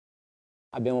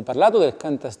Abbiamo parlato del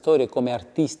cantastorie come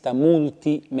artista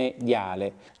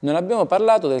multimediale, non abbiamo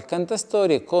parlato del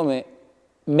cantastorie come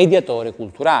mediatore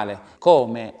culturale,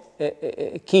 come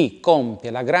chi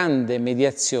compie la grande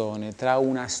mediazione tra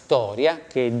una storia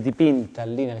che è dipinta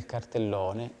lì nel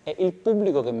cartellone e il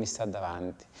pubblico che mi sta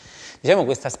davanti. Diciamo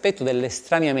questo aspetto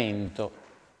dell'estraniamento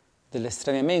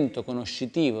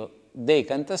conoscitivo dei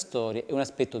cantastorie è un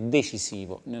aspetto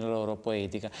decisivo nella loro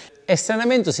poetica.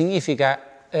 Estraniamento significa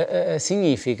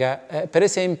per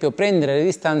esempio prendere le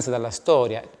distanze dalla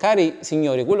storia. Cari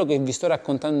signori, quello che vi sto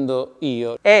raccontando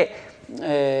io è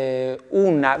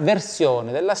una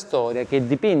versione della storia che è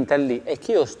dipinta lì e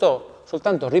che io sto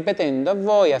soltanto ripetendo a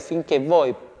voi affinché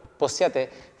voi possiate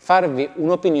farvi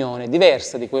un'opinione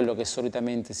diversa di quello che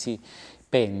solitamente si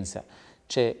pensa.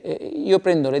 Cioè, io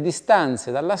prendo le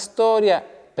distanze dalla storia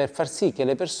per far sì che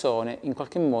le persone in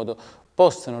qualche modo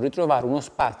possano ritrovare uno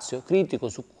spazio critico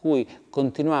su cui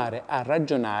continuare a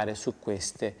ragionare su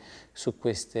queste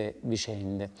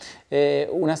vicende.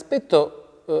 Un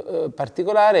aspetto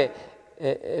particolare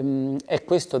è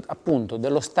questo appunto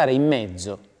dello stare in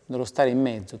mezzo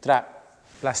tra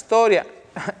la storia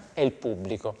e il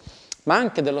pubblico, ma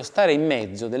anche dello stare in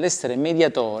mezzo, dell'essere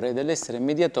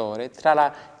mediatore tra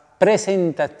la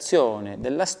presentazione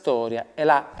della storia e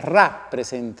la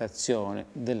rappresentazione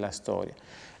della storia.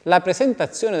 La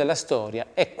presentazione della storia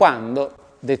è quando,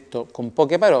 detto con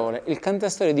poche parole, il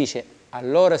cantastorie dice: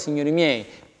 allora signori miei,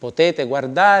 potete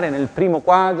guardare nel primo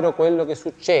quadro quello che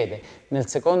succede, nel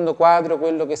secondo quadro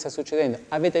quello che sta succedendo.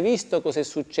 Avete visto cosa è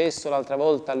successo l'altra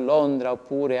volta a Londra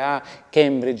oppure a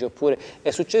Cambridge, oppure è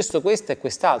successo questo e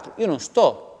quest'altro. Io non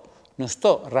sto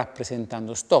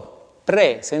rappresentando, sto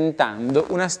presentando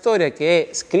una storia che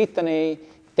è scritta nei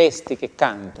testi che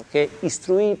canto, che è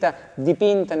istruita,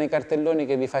 dipinta nei cartelloni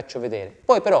che vi faccio vedere.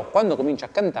 Poi però, quando comincio a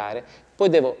cantare, poi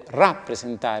devo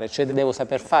rappresentare, cioè devo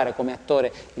saper fare come attore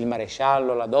il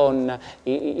maresciallo, la donna,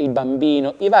 il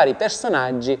bambino, i vari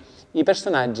personaggi,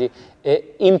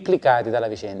 implicati dalla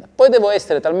vicenda. Poi devo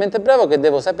essere talmente bravo che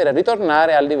devo sapere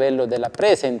ritornare al livello della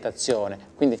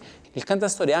presentazione. Quindi il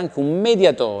cantastorie è anche un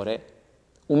mediatore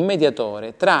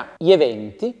tra gli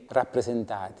eventi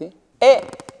rappresentati e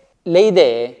le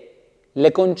idee,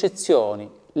 le concezioni,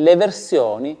 le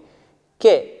versioni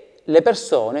che le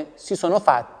persone si sono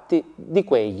fatti di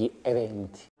quegli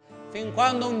eventi. Fin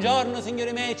quando un giorno,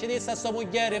 signori miei, ci disse a sua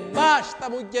moglie: basta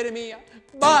moglie mia,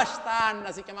 basta,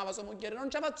 Anna si chiamava sua moglie,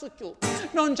 non ci faccio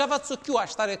più a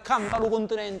stare accanto al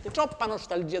continente, troppa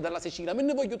nostalgia della Sicilia, me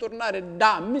ne voglio tornare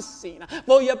da Messina,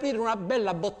 voglio aprire una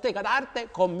bella bottega d'arte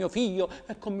con mio figlio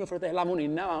e con mio fratello, la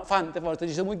Moninna, tante volte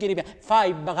dice moglie mia,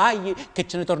 fai i bagagli che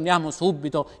ce ne torniamo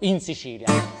subito in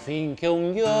Sicilia, finché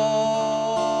un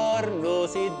giorno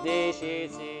si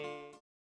decise